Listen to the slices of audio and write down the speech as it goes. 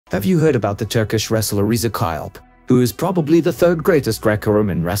Have you heard about the Turkish wrestler Riza Kayaalp, who is probably the third greatest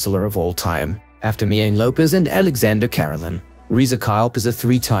Greco-Roman wrestler of all time, after Mian Lopez and Alexander Karelin? Riza Kayaalp is a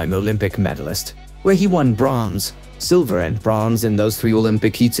three-time Olympic medalist, where he won bronze, silver and bronze in those three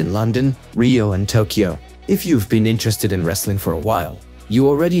Olympic heats in London, Rio and Tokyo. If you've been interested in wrestling for a while, you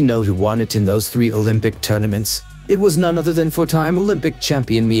already know who won it in those three Olympic tournaments. It was none other than four-time Olympic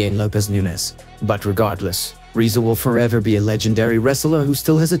champion Mian Lopez Nunes. But regardless, Riza will forever be a legendary wrestler who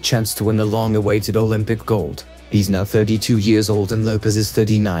still has a chance to win the long-awaited Olympic gold. He's now 32 years old and Lopez is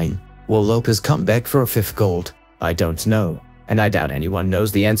 39. Will Lopez come back for a fifth gold? I don't know, and I doubt anyone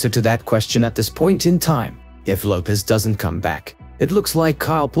knows the answer to that question at this point in time. If Lopez doesn't come back, it looks like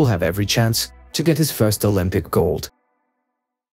Kayaalp will have every chance to get his first Olympic gold.